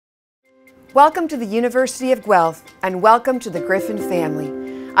Welcome to the University of Guelph and welcome to the Griffin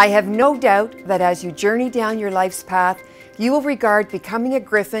family. I have no doubt that as you journey down your life's path, you will regard becoming a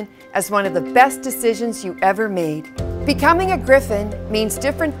Griffin as one of the best decisions you ever made. Becoming a Griffin means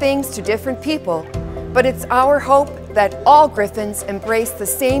different things to different people, but it's our hope that all Griffins embrace the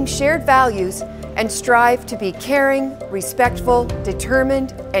same shared values and strive to be caring, respectful,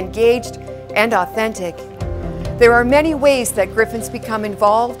 determined, engaged, and authentic. There are many ways that Griffins become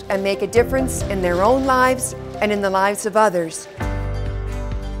involved and make a difference in their own lives and in the lives of others.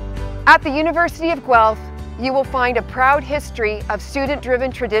 At the University of Guelph, you will find a proud history of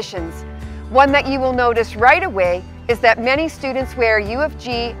student-driven traditions. One that you will notice right away is that many students wear U of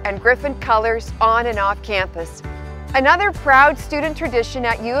G and Griffin colors on and off campus. Another proud student tradition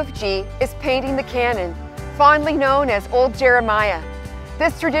at U of G is painting the cannon, fondly known as Old Jeremiah.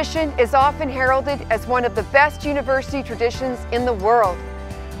 This tradition is often heralded as one of the best university traditions in the world.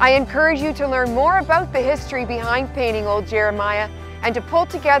 I encourage you to learn more about the history behind painting Old Jeremiah and to pull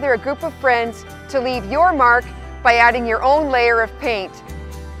together a group of friends to leave your mark by adding your own layer of paint.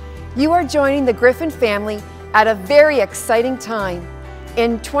 You are joining the Griffin family at a very exciting time.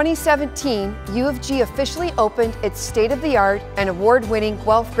 In 2017, U of G officially opened its state-of-the-art and award-winning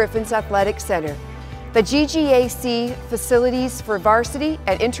Guelph Griffins Athletic Center. The GGAC facilities for varsity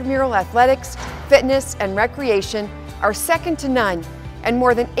and intramural athletics, fitness, and recreation are second to none, and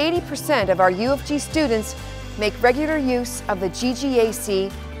more than 80% of our U of G students make regular use of the GGAC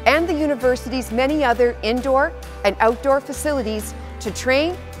and the university's many other indoor and outdoor facilities to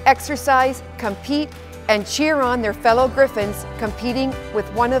train, exercise, compete, and cheer on their fellow Griffins competing with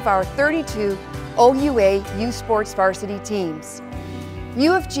one of our 32 OUA U Sports varsity teams.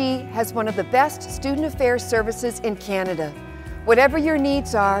 U of G has one of the best student affairs services in Canada. Whatever your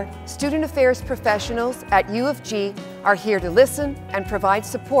needs are, student affairs professionals at U of G are here to listen and provide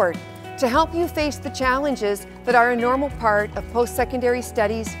support to help you face the challenges that are a normal part of post-secondary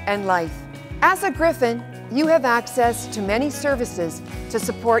studies and life. As a Griffin, you have access to many services to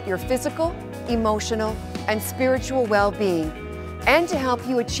support your physical, emotional, and spiritual well-being, and to help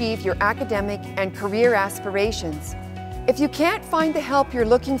you achieve your academic and career aspirations. If you can't find the help you're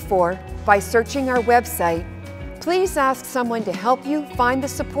looking for by searching our website, please ask someone to help you find the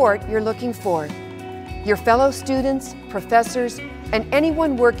support you're looking for. Your fellow students, professors, and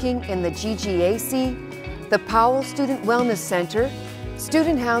anyone working in the GGAC, the Powell Student Wellness Center,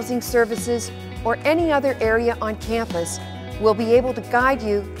 student housing services, or any other area on campus will be able to guide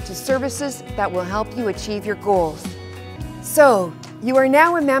you to services that will help you achieve your goals. So, you are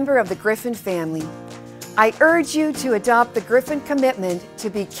now a member of the Griffin family. I urge you to adopt the Griffin commitment to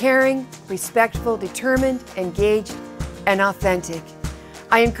be caring, respectful, determined, engaged, and authentic.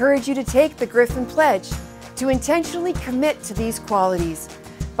 I encourage you to take the Griffin Pledge to intentionally commit to these qualities.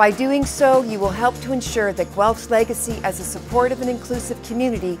 By doing so, you will help to ensure that Guelph's legacy as a supportive and inclusive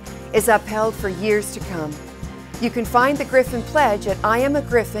community is upheld for years to come. You can find the Griffin Pledge at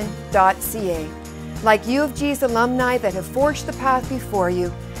iamagriffin.ca. Like U of G's alumni that have forged the path before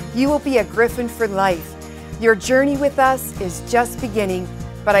you, you will be a Griffin for life. Your journey with us is just beginning,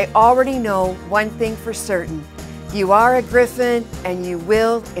 but I already know one thing for certain. You are a Griffin and you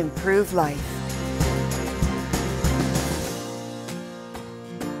will improve life.